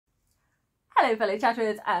Hello fellow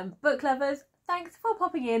chatterers and book lovers, thanks for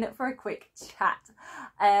popping in for a quick chat.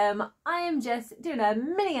 I am just doing a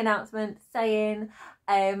mini announcement saying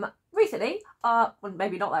recently, well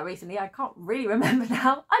maybe not that recently, I can't really remember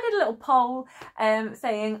now, I did a little poll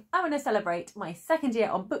saying I want to celebrate my second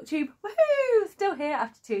year on Booktube. Woohoo! Still here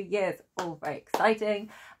after 2 years, all very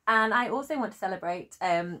exciting. And I also want to celebrate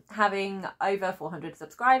having over 400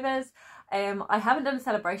 subscribers. I haven't done a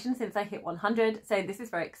celebration since I hit 100, so this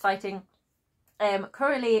is very exciting.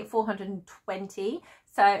 Currently 420,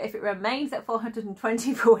 so if it remains at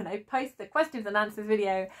 420 for when I post the questions and answers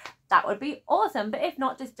video, that would be awesome. But if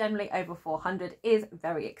not, just generally over 400 is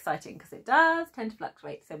very exciting because it does tend to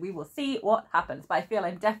fluctuate, so we will see what happens. But I feel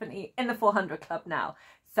I'm definitely in the 400 club now,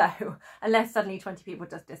 so unless suddenly 20 people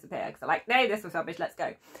just disappear because they're like, no, this was rubbish, let's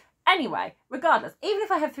go. Anyway, regardless, even if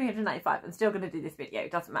I have 395, I'm still going to do this video,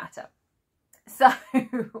 it doesn't matter. So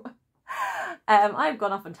I've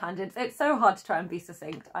gone off on tangents. It's so hard to try and be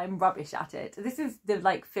succinct. I'm rubbish at it. This is the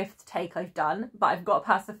like 5th take I've done, but I've got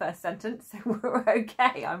past the first sentence, so we're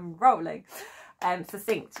okay. I'm rolling.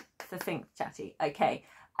 Succinct, chatty. Okay.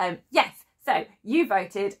 Yes. So you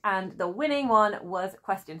voted and the winning one was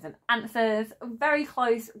questions and answers. Very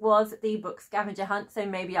close was the book scavenger hunt, so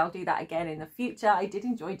maybe I'll do that again in the future. I did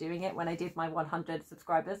enjoy doing it when I did my 100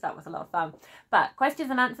 subscribers. That was a lot of fun. But questions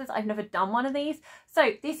and answers, I've never done one of these.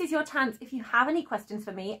 So this is your chance. If you have any questions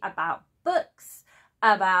for me about books,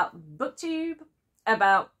 about Booktube,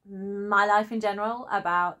 about my life in general,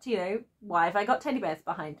 about, you know, why have I got teddy bears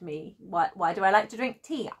behind me, why do I like to drink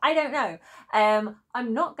tea, I don't know.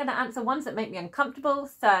 I'm not going to answer ones that make me uncomfortable,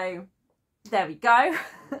 so there we go.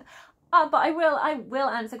 But I will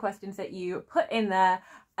answer questions that you put in there,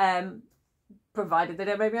 provided they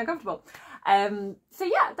don't make me uncomfortable. So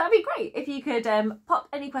yeah, that'd be great if you could pop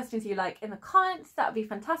any questions you like in the comments. That would be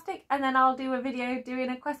fantastic, and then I'll do a video doing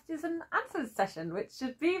a questions and answers session, which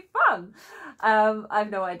should be fun. I've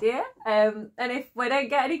no idea, and if we don't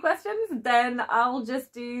get any questions, then I'll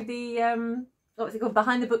just do the what's it called,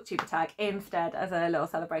 behind the Booktube tag instead as a little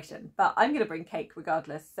celebration. But I'm gonna bring cake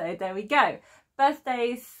regardless, so there we go.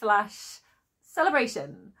 Birthdays /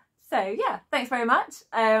 celebration. So yeah, thanks very much.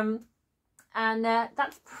 And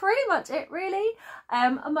that's pretty much it really.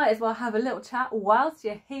 I might as well have a little chat whilst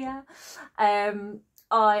you're here.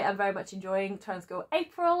 I am very much enjoying Transgirl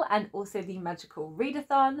April and also the magical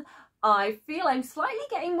readathon. I feel I'm slightly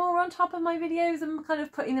getting more on top of my videos and kind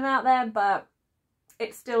of putting them out there, but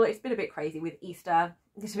it's been a bit crazy with Easter,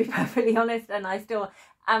 to be perfectly honest, and I still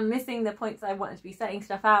am missing the points I wanted to be setting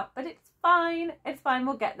stuff out, but it's fine,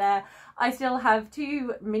 we'll get there. I still have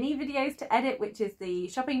 2 mini videos to edit, which is the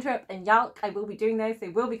shopping trip and Yalk. I will be doing those, they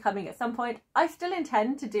will be coming at some point. I still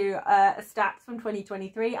intend to do a stats from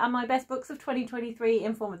 2023 and my best books of 2023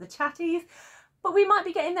 in form of the chatties, but we might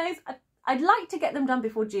be getting those. I'd like to get them done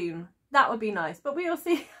before June, that would be nice, but we'll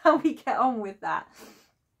see how we get on with that.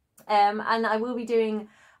 And I will be doing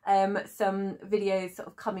some videos sort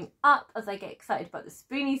of coming up as I get excited about the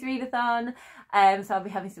Spoonies readathon, so I'll be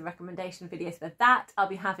having some recommendation videos for that. I'll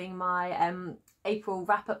be having my April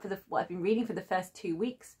wrap up for what I've been reading for the first 2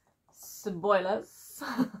 weeks. Spoilers.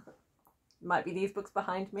 Might be these books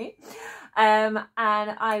behind me. And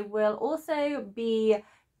I will also be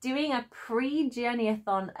doing a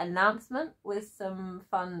pre-Journey-a-thon announcement with some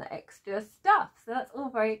fun extra stuff, so that's all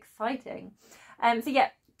very exciting. So yeah,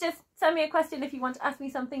 just send me a question if you want to ask me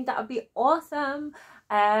something, that would be awesome.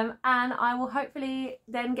 And I will hopefully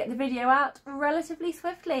then get the video out relatively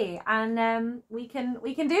swiftly, and we can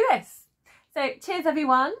do this. So cheers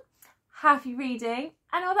everyone, happy reading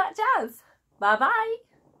and all that jazz. Bye bye.